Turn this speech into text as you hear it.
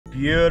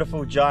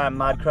beautiful giant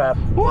mud crab.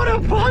 What a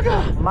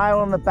bugger! Male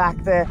on the back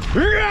there.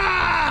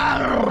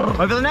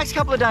 Over the next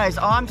couple of days,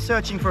 I'm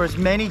searching for as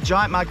many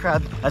giant mud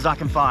crabs as I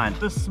can find.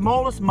 The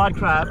smallest mud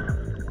crab.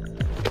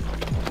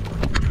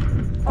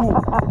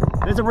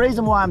 There's a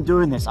reason why I'm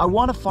doing this. I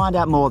want to find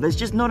out more. There's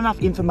just not enough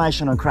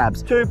information on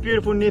crabs. Two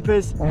beautiful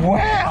nippers.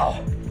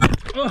 Wow!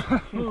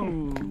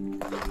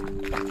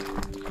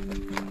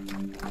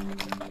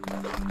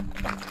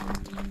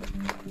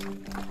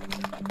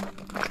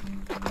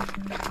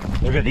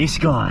 Look at this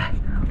guy.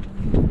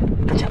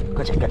 Gotcha.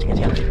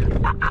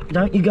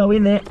 Don't you go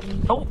in there.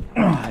 Oh,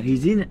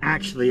 he's in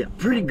actually a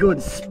pretty good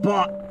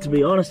spot, to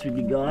be honest with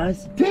you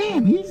guys.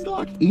 Damn, he's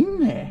like in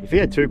there. If he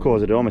had two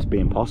claws, it'd almost be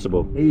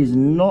impossible. He's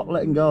not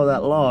letting go of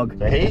that log.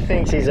 So he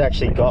thinks he's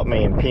actually got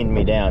me and pinned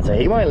me down, so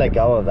he won't let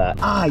go of that.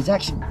 He's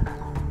actually...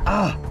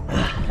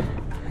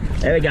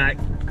 There we go.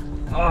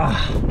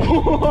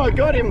 I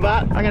got him,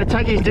 but I'm gonna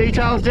take his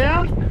details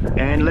down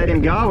and let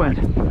him go,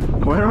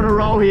 and we're on a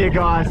roll here,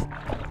 guys.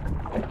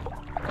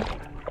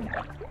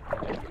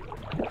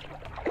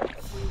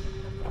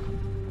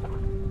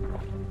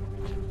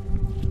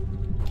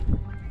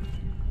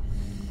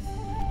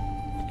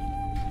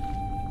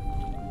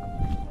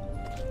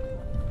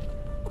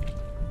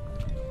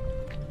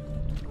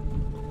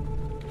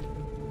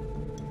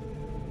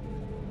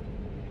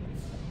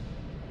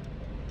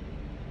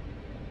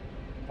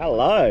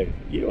 Hello,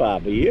 you are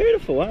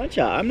beautiful, aren't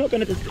you? I'm not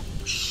gonna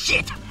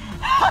shit!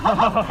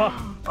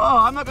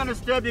 I'm not gonna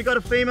disturb you. You got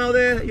a female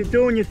there, you're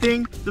doing your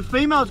thing. The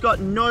female's got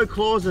no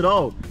claws at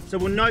all. So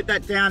we'll note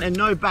that down, and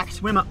no back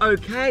swimmer.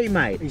 Okay,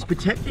 mate. He's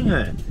protecting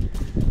her.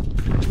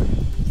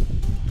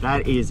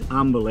 That is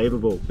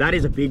unbelievable. That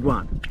is a big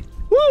one.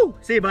 Woo!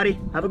 See you, buddy.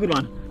 Have a good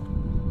one.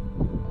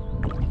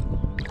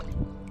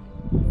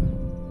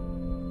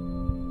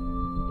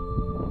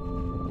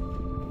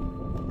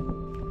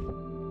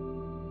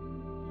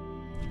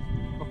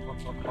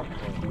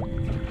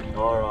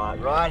 Alright,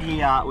 right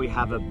here we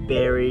have a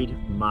buried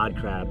mud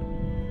crab.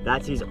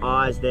 That's his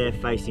eyes there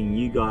facing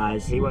you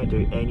guys. He won't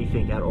do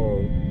anything at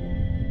all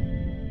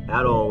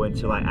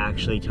until I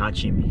actually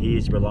touch him. He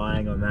is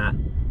relying on that.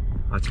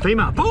 Oh, it's a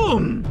female.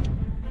 Boom!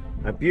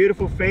 A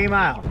beautiful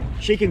female.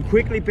 She can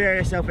quickly bury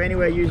herself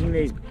anywhere using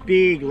these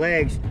big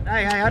legs.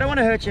 Hey, I don't want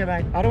to hurt you,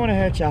 mate. I don't want to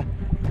hurt you.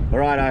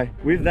 Alrighto,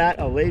 with that,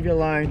 I'll leave you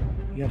alone.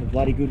 You have a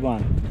bloody good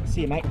one.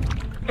 See you, mate.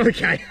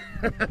 Okay.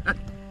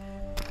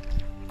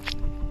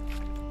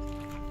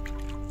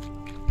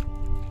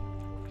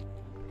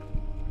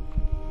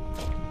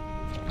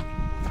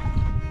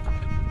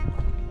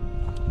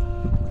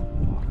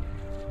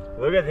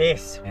 Look at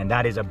this. And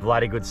that is a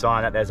bloody good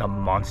sign that there's a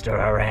monster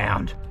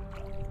around.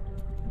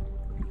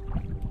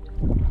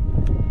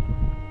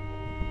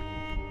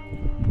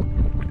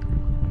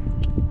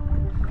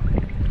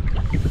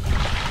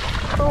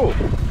 Oh.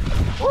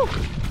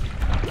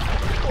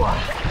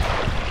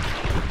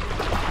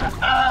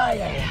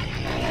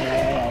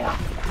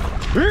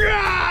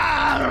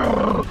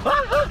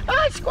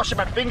 I squashed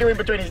my finger in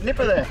between his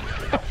nipper there.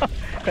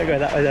 Don't go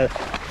that way though.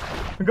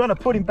 I'm gonna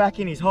put him back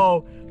in his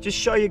hole. Just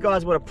show you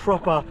guys what a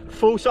proper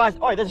full-size,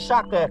 oh, there's a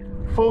shark there,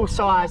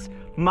 full-size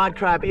mud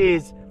crab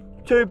is.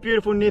 Two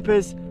beautiful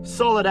nippers,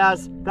 solid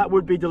as, that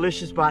would be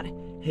delicious, but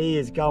he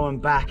is going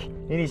back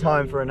in his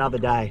home for another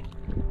day.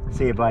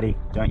 See you, buddy.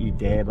 Don't you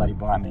dare bloody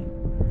bite me.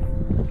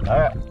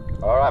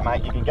 All right,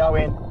 mate, you can go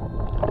in.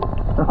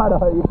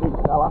 Righto, you big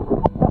fella.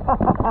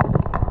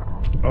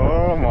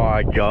 Oh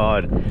my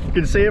God. You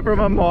can see it from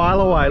a mile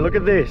away. Look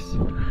at this.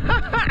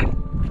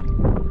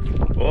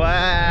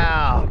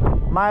 Wow.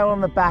 Male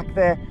on the back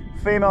there,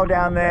 female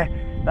down there.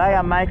 They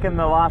are making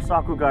the life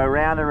cycle go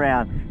round and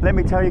round. Let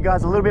me tell you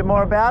guys a little bit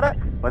more about it.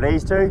 Well,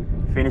 these two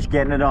finish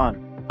getting it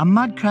on. A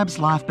mud crab's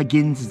life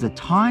begins as a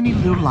tiny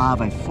little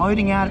larvae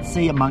floating out at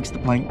sea amongst the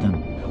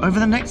plankton. Over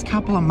the next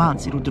couple of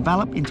months, it'll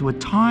develop into a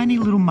tiny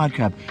little mud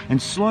crab,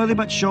 and slowly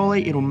but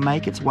surely, it'll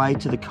make its way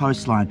to the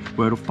coastline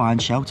where it'll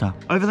find shelter.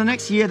 Over the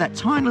next year, that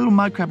tiny little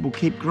mud crab will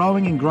keep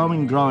growing and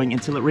growing and growing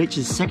until it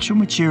reaches sexual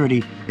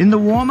maturity. In the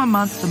warmer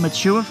months, the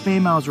mature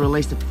females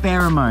release a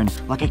pheromone,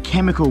 like a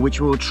chemical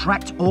which will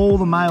attract all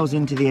the males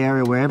into the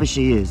area wherever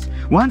she is.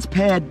 Once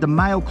paired, the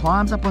male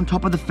climbs up on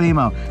top of the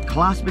female,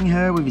 clasping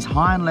her with his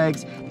hind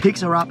legs,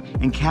 picks her up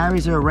and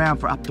carries her around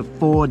for up to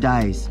 4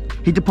 days.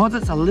 He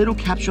deposits a little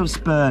capsule of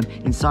sperm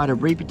inside a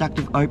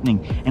reproductive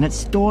opening, and it's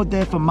stored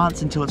there for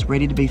months until it's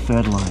ready to be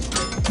fertilized.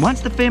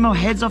 Once the female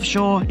heads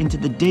offshore into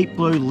the deep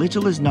blue,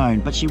 little is known,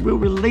 but she will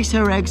release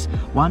her eggs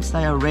once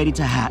they are ready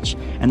to hatch,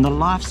 and the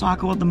life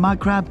cycle of the mud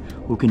crab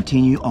will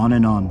continue on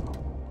and on.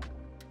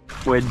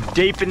 We're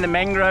deep in the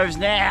mangroves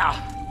now.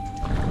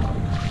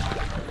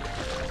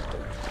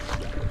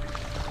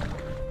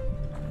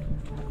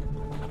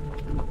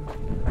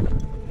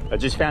 I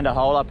just found a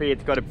hole up here.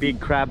 It's got a big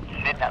crab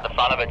sitting at the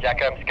front of it.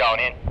 Jacob's going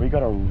in. We got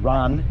to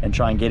run and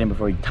try and get him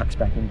before he tucks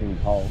back into his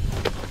hole.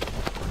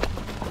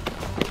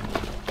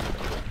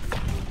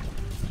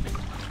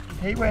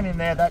 He went in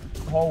there. That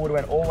hole would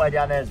have went all the way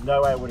down there. There's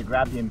no way it would have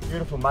grabbed him.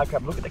 Beautiful mud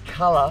crab. Look at the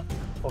colour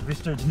of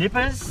this dude's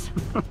nippers.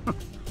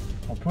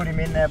 I'll put him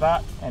in there,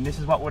 but, and this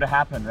is what would have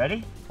happened.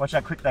 Ready? Watch how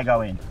quick they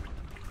go in.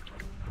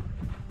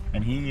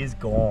 And he is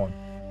gone.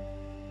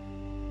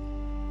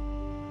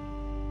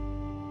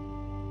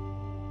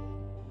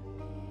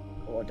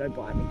 Oh, don't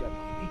bite me, don't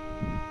bite me.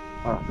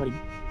 All right, buddy.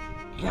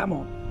 Come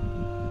on.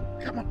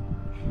 Come on.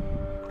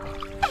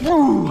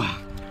 Woo!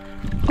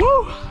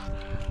 Woo!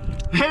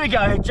 Here we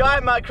go,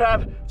 giant mud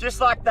crab, just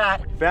like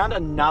that. Found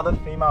another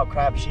female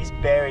crab. She's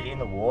buried in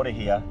the water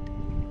here.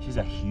 She's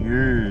a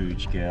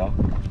huge girl.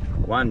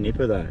 One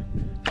nipper though.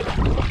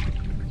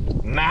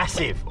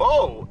 Massive.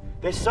 Oh,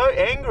 they're so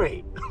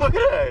angry. Look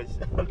at her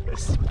on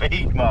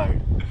speed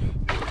mode.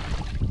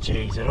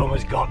 Jeez, it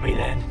almost got me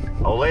then.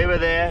 I'll leave her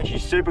there.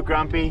 She's super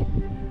grumpy.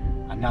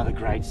 Another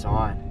great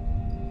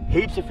sign.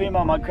 Heaps of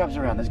female mud crabs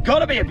around. There's got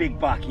to be a big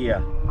buck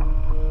here.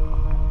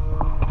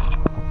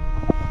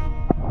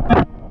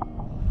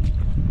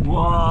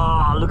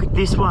 Whoa, look at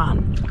this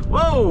one.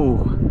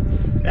 Whoa,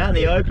 out in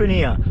the open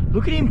here.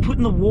 Look at him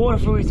putting the water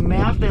through his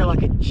mouth there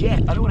like a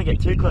jet. I don't want to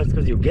get too close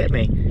because he'll get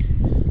me.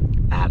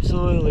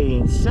 Absolutely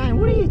insane.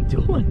 What are you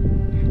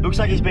doing? Looks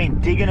like he's been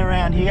digging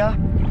around here. I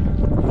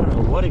don't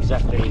know what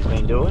exactly he's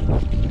been doing.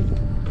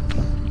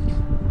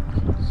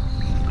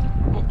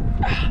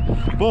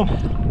 Boom,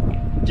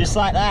 just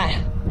like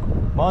that.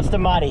 Monster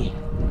muddy.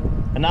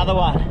 Another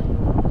one.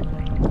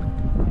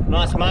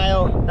 Nice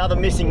male, another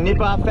missing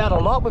nipper. Found a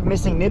lot with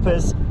missing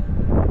nippers.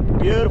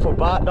 Beautiful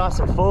butt, nice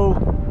and full.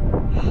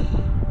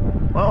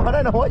 Well, I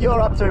don't know what you're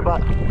up to,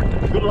 but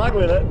good luck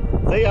with it.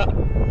 See ya.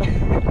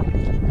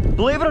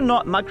 Believe it or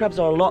not, mud crabs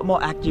are a lot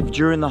more active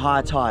during the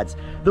high tides.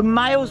 The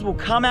males will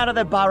come out of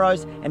their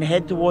burrows and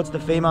head towards the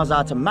females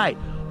are to mate.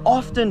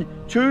 Often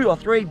 2 or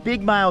 3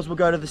 big males will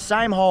go to the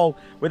same hole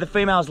where the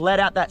females let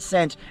out that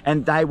scent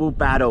and they will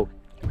battle.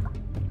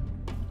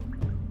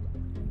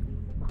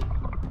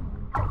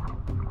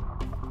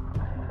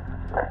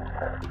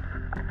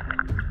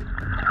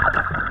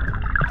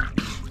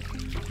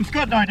 It's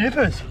got no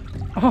nippers.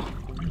 Oh,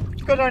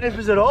 it's got no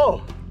nippers at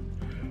all.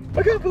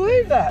 I can't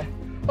believe that.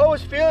 I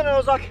was feeling it, I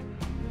was like,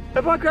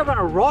 have I grabbed on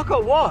a rock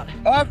or what?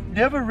 I've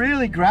never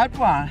really grabbed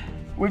one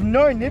with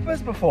no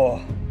nippers before.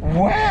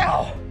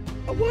 Wow.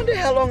 I wonder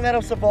how long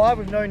that'll survive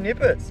with no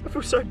nippers. I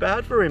feel so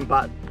bad for him,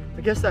 but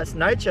I guess that's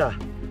nature.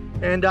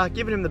 And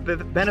giving him the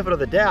benefit of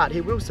the doubt,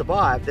 he will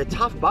survive. They're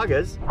tough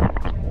buggers.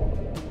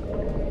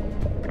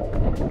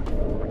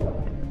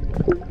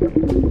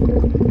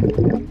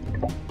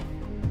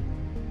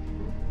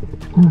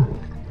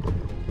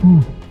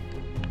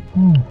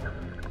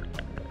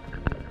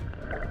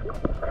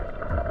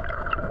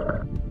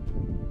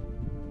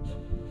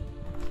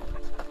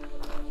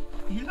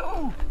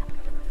 Hello,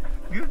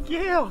 good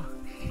girl.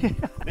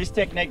 This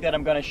technique that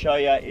I'm going to show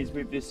you is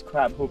with this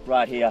crab hook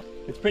right here.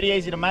 It's pretty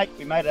easy to make.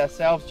 We made it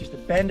ourselves, just a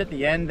bend at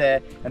the end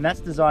there, and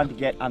that's designed to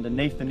get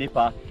underneath the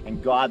nipper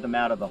and guide them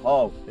out of the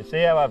hole. You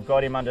see how I've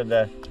got him under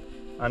the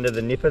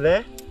nipper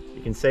there?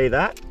 You can see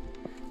that,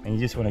 and you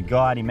just want to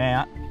guide him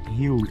out.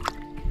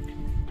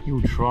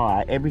 He'll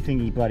try everything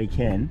he bloody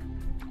can.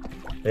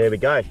 There we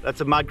go. That's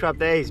a mud crab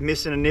there. He's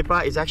missing a nipper.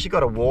 He's actually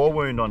got a war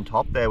wound on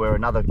top there where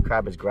another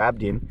crab has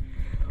grabbed him.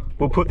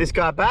 We'll put this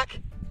guy back.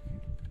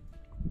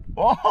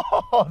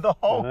 Oh, the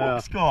whole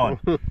hook's gone.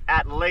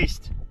 At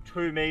least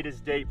 2 meters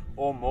deep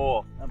or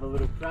more. Have a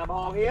little crab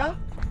hole here.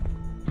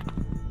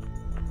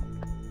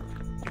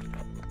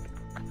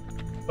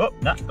 Oh,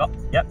 no,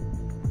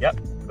 yep,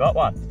 got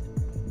one.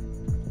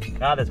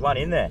 Now there's one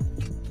in there.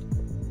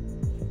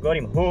 Got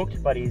him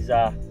hooked, but he's,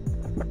 there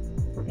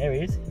he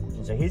is.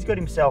 So he's got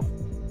himself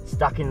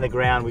stuck in the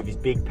ground with his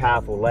big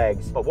powerful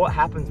legs. But what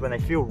happens when they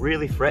feel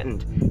really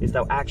threatened is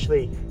they'll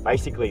actually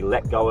basically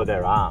let go of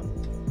their arm.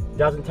 It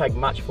doesn't take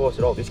much force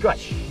at all. This guy's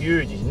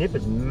huge, his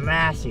nipper's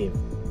massive.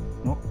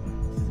 Oh,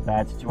 this is a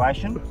bad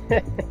situation.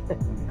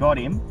 Got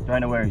him,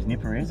 don't know where his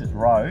nipper is, it's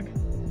rogue.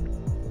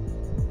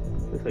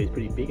 Looks like he's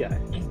pretty big, eh?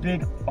 He's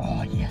big.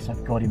 Oh yes,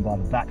 I've got him by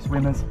the back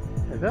swimmers.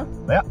 Is that?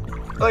 Yep,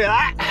 look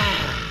at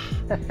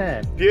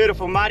that.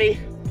 Beautiful muddy,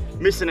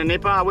 missing a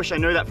nipper. I wish I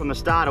knew that from the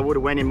start. I would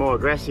have went in more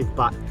aggressive,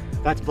 but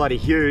that's bloody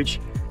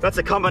huge. That's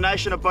a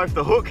combination of both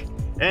the hook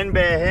and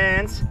bare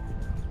hands.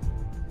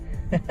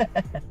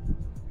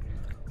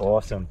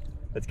 Awesome.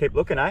 Let's keep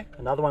looking, eh?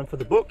 Another one for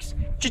the books.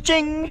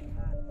 Cha-ching!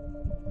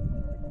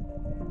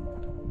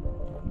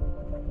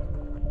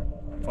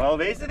 Well,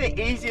 these are the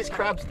easiest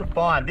crabs to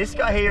find. This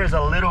guy here is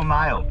a little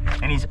male,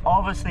 and he's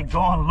obviously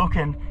gone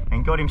looking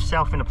and got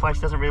himself in a place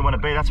he doesn't really want to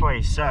be. That's why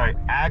he's so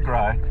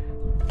aggro,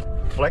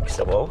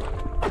 flexible.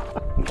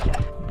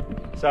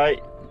 So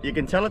you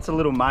can tell it's a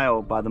little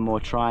male by the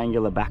more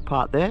triangular back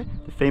part there.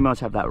 The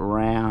females have that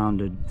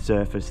rounded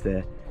surface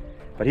there.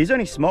 But he's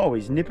only small,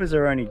 his nippers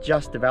are only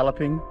just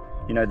developing.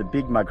 You know, the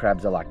big mud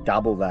crabs are like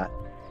double that.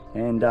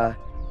 And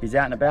he's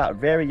out and about, a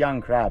very young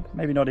crab,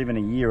 maybe not even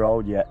a year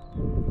old yet.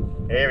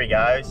 There he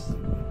goes.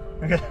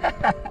 Look at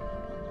that.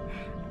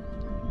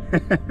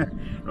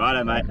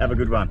 Righto, mate, have a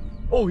good one.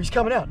 Oh, he's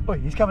coming out. Oh,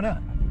 he's coming out.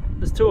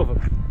 There's 2 of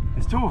them.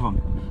 There's 2 of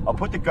them. I'll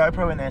put the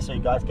GoPro in there so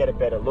you guys get a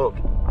better look.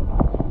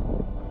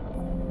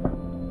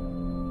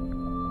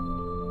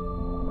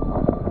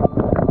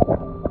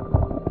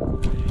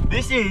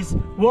 This is,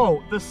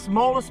 whoa, the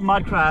smallest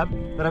mud crab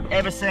that I've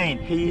ever seen.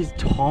 He is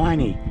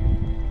tiny.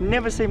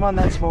 Never seen one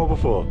that small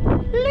before.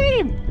 Look at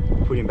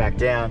him. Put him back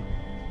down.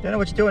 Don't know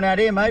what you're doing out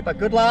here, mate, but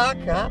good luck.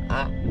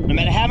 No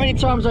matter how many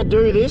times I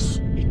do this,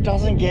 it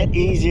doesn't get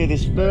easier,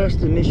 this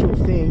first initial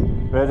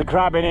thing. There's a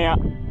crab in here.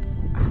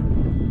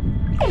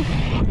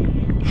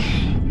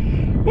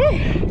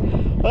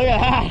 Look at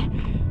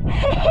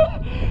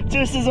that.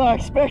 Just as I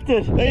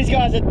expected. These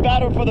guys had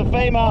battled for the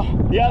female.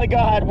 The other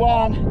guy had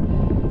one.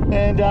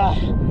 And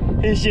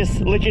he's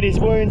just licking his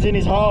wounds in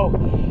his hole.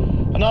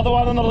 Another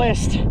one on the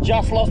list.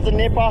 Just lost a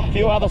nipper. A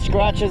few other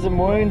scratches and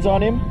wounds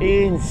on him.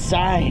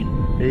 Insane.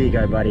 There you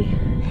go, buddy.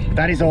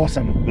 That is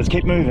awesome. Let's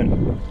keep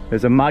moving.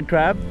 There's a mud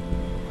crab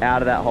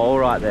out of that hole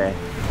right there.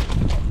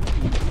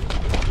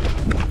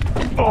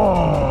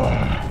 Oh.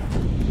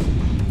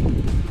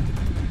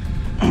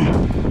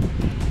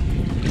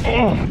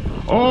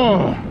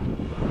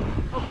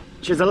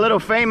 She's a little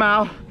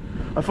female.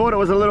 I thought it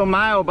was a little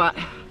male, but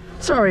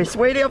sorry,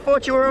 sweetie, I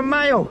thought you were a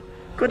male.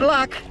 Good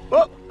luck.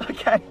 Oh,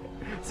 okay.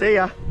 See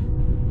ya.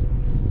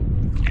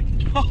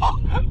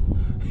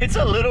 It's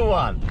a little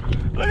one.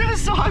 Look at the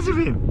size of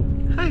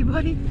him. Hey,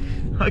 buddy.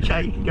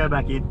 Okay, you can go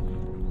back in.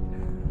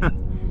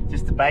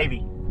 Just a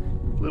baby.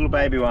 Little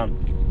baby one.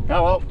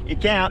 Oh, well, it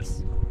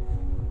counts.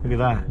 Look at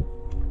that.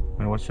 I'm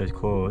gonna watch those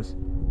claws.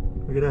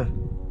 Look at her.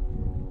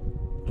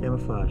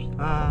 Camouflaged.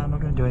 I'm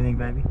not gonna do anything,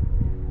 baby.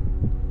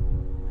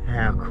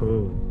 How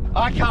cool.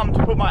 I come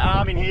to put my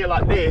arm in here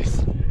like this,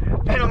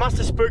 and I must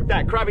have spooked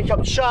that crab. He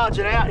comes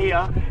charging out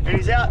here, and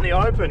he's out in the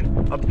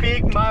open. A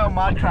big male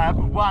mud crab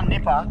with one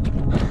nipper.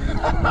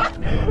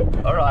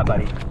 All right,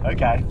 buddy.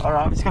 Okay. All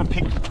right, I'm just gonna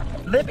pick.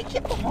 Let me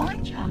get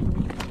behind you.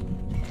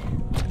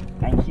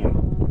 Thank you.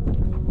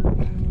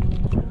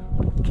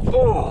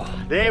 Oh,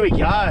 there we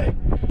go.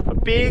 A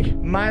big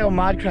male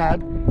mud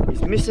crab.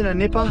 He's missing a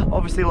nipper.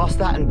 Obviously lost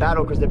that in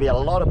battle because there'd be a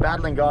lot of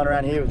battling going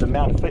around here with the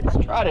amount of fish.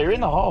 Stryda, you're in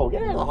the hole.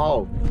 Get out of the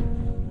hole.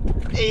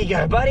 There you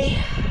go, buddy.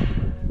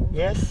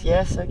 Yes,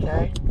 yes,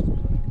 okay.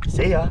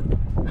 See ya.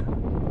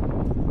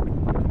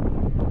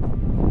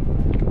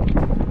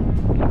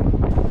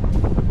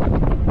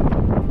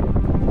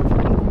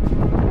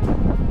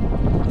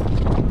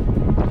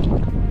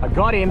 I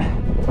got him.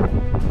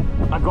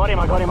 I got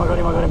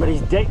him, but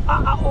he's dead.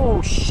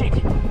 Oh shit.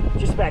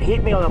 Just about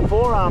hit me on the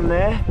forearm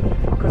there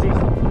because he's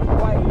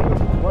way here.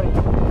 Got him.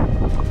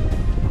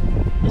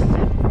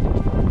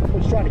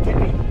 He's trying to get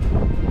me.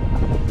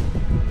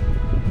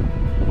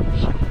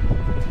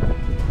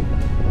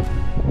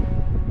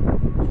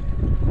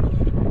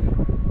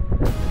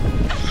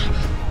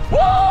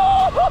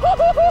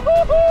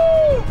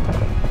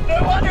 No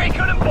wonder he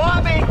couldn't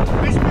bite me.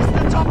 He's missed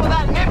the top of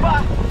that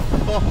nipper.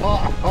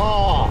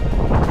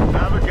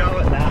 Have a go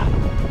at that.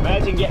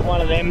 Imagine getting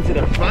one of them to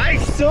the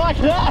face like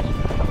that.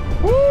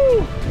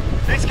 Woo!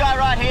 This guy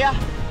right here,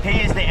 he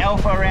is the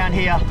alpha around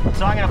here.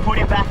 So I'm going to put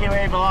him back in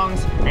where he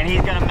belongs, and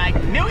he's going to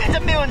make millions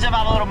and millions of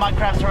other little mud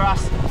crabs for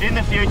us in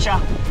the future.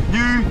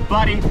 You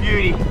bloody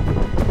beauty.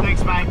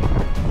 Thanks, mate.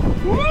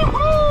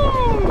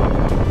 Woohoo!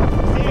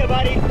 See you,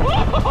 buddy.